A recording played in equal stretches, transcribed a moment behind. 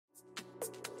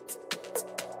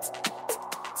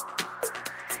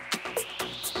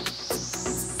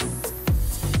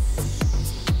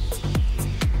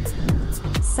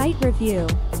Site review.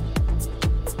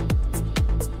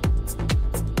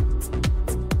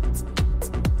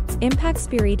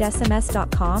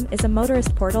 ImpactSpiritSMS.com is a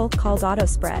motorist portal called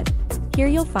AutoSpread. Here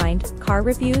you'll find car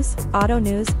reviews, auto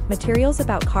news, materials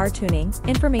about car tuning,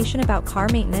 information about car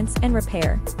maintenance and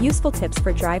repair, useful tips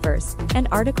for drivers, and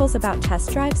articles about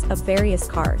test drives of various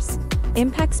cars.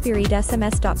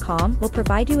 ImpactSpiritSMS.com will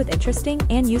provide you with interesting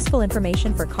and useful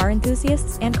information for car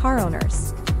enthusiasts and car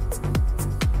owners.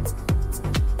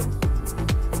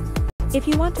 If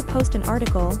you want to post an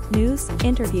article, news,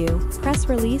 interview, press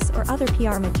release or other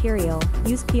PR material,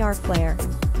 use PR Flare.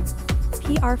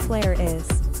 PR Flare is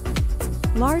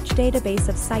large database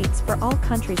of sites for all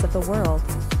countries of the world.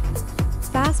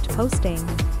 Fast posting.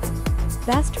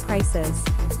 Best prices.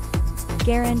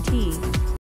 Guarantee.